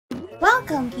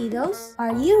Welcome, kiddos!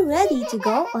 Are you ready to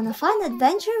go on a fun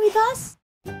adventure with us?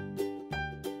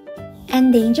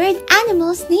 Endangered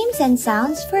Animals Names and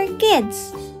Sounds for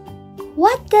Kids.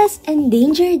 What does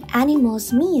endangered animals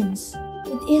means?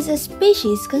 It is a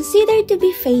species considered to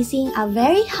be facing a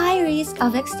very high risk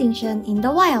of extinction in the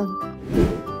wild.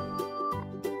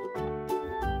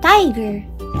 Tiger.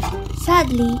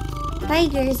 Sadly,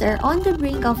 tigers are on the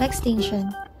brink of extinction.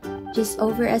 Just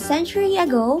over a century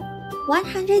ago,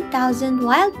 100,000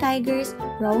 wild tigers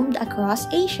roamed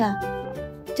across Asia.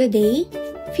 Today,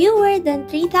 fewer than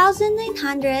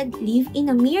 3,900 live in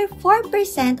a mere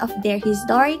 4% of their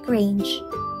historic range.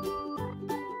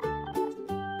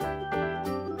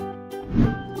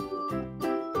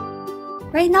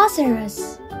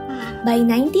 Rhinoceros. By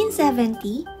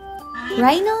 1970,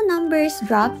 rhino numbers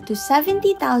dropped to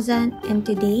 70,000 and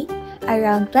today,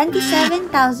 around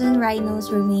 27,000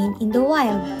 rhinos remain in the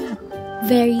wild.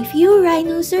 Very few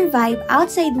rhinos survive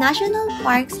outside national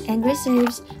parks and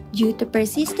reserves due to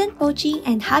persistent poaching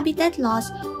and habitat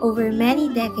loss over many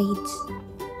decades.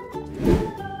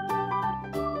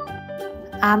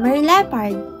 Amur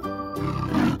Leopard.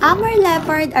 Amur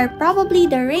Leopard are probably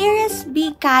the rarest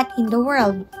big cat in the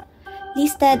world.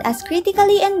 Listed as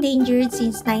critically endangered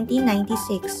since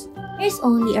 1996, there's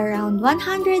only around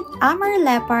 100 Amur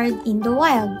Leopard in the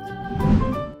wild.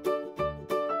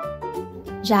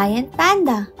 Giant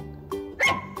Panda.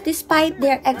 Despite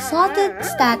their exotic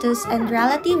status and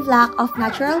relative lack of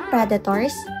natural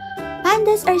predators,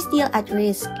 pandas are still at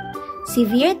risk.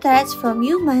 Severe threats from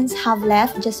humans have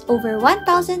left just over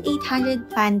 1,800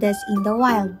 pandas in the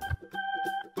wild.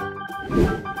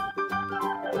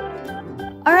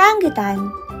 Orangutan.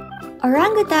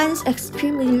 Orangutans'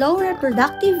 extremely low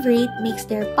reproductive rate makes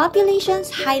their populations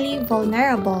highly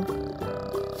vulnerable.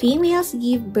 Females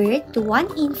give birth to one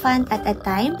infant at a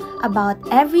time about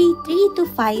every 3 to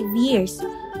 5 years,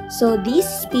 so this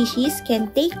species can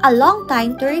take a long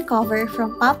time to recover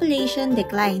from population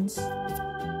declines.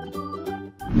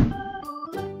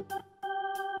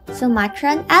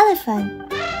 Sumatran Elephant.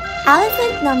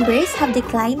 Elephant numbers have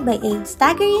declined by a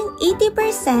staggering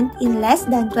 80% in less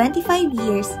than 25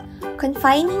 years,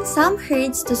 confining some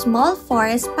herds to small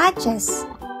forest patches.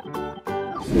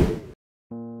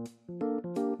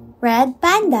 Red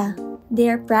Panda.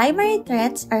 Their primary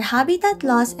threats are habitat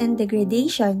loss and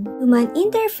degradation, human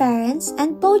interference,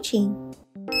 and poaching.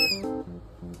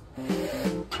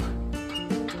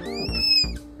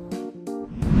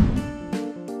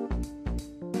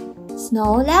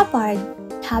 Snow Leopard.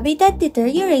 Habitat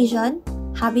deterioration,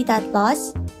 habitat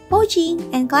loss, poaching,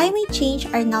 and climate change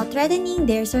are now threatening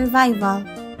their survival.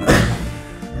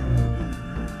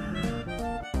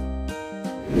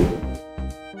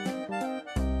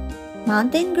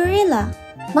 Mountain Gorilla.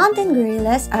 Mountain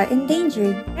gorillas are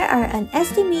endangered. There are an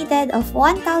estimated of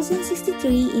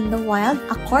 1,063 in the wild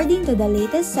according to the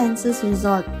latest census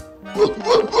result.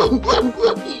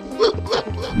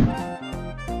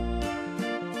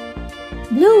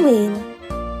 Blue whale.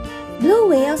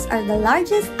 Blue whales are the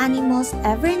largest animals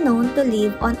ever known to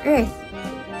live on Earth.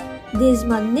 These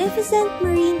magnificent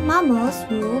marine mammals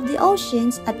rule the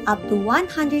oceans at up to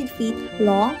 100 feet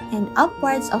long and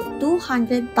upwards of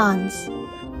 200 tons.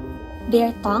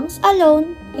 Their tongues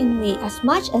alone can weigh as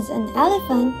much as an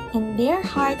elephant and their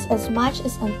hearts as much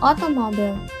as an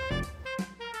automobile.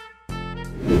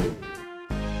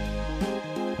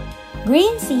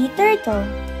 Green sea turtle.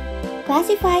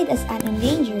 Classified as an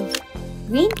endangered,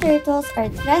 green turtles are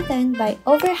threatened by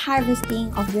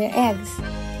overharvesting of their eggs,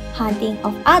 hunting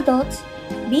of adults,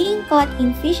 being caught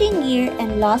in fishing gear,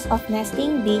 and loss of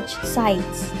nesting beach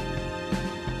sites.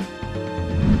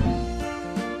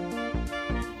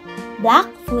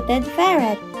 Black-footed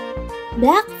ferret.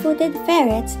 Black-footed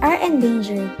ferrets are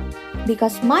endangered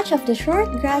because much of the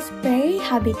short-grass prairie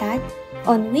habitat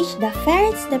on which the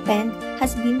ferrets depend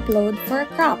has been plowed for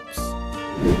crops.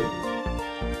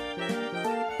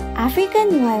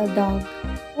 African wild dog.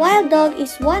 Wild dog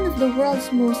is one of the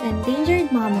world's most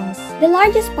endangered mammals. The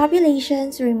largest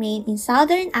populations remain in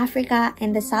southern Africa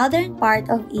and the southern part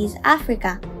of East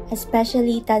Africa,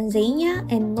 especially Tanzania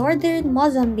and northern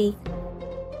Mozambique.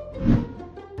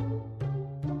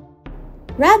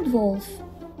 Red wolf.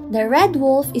 The red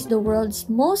wolf is the world's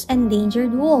most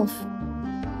endangered wolf.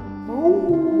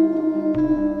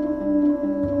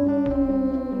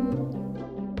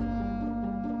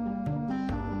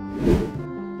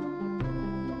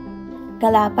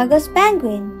 Galapagos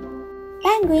Penguin.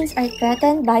 Penguins are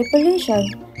threatened by pollution,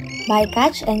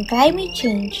 bycatch, and climate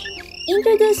change.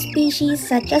 Introduced species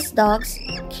such as dogs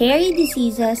carry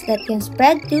diseases that can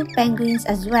spread to penguins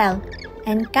as well,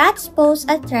 and cats pose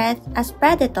a threat as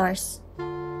predators.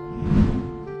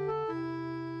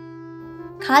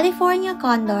 California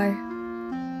condor.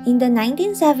 In the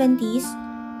 1970s,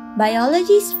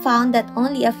 biologists found that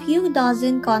only a few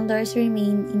dozen condors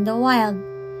remained in the wild.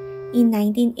 In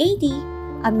 1980,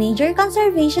 a major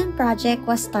conservation project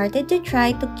was started to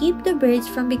try to keep the birds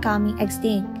from becoming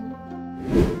extinct.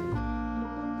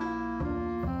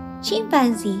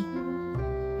 Chimpanzee.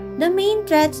 The main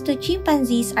threats to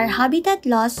chimpanzees are habitat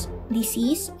loss,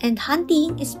 disease, and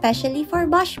hunting, especially for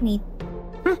bushmeat.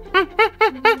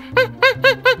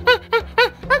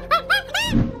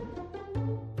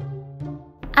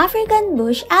 African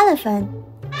bush elephant.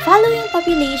 Following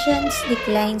populations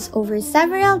declines over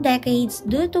several decades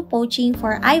due to poaching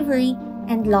for ivory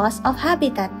and loss of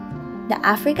habitat, the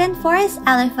African forest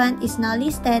elephant is now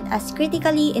listed as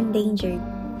critically endangered.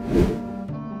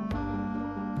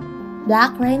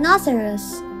 Black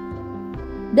rhinoceros.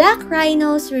 Black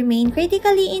rhinos remain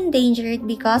critically endangered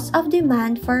because of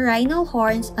demand for rhino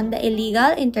horns on the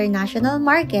illegal international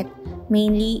market,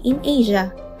 mainly in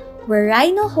Asia, where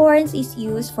rhino horns is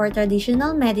used for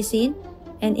traditional medicine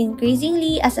and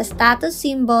increasingly as a status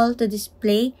symbol to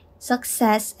display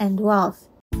success and wealth.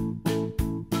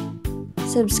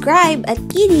 Subscribe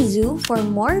at KiddiZoo for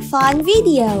more fun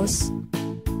videos!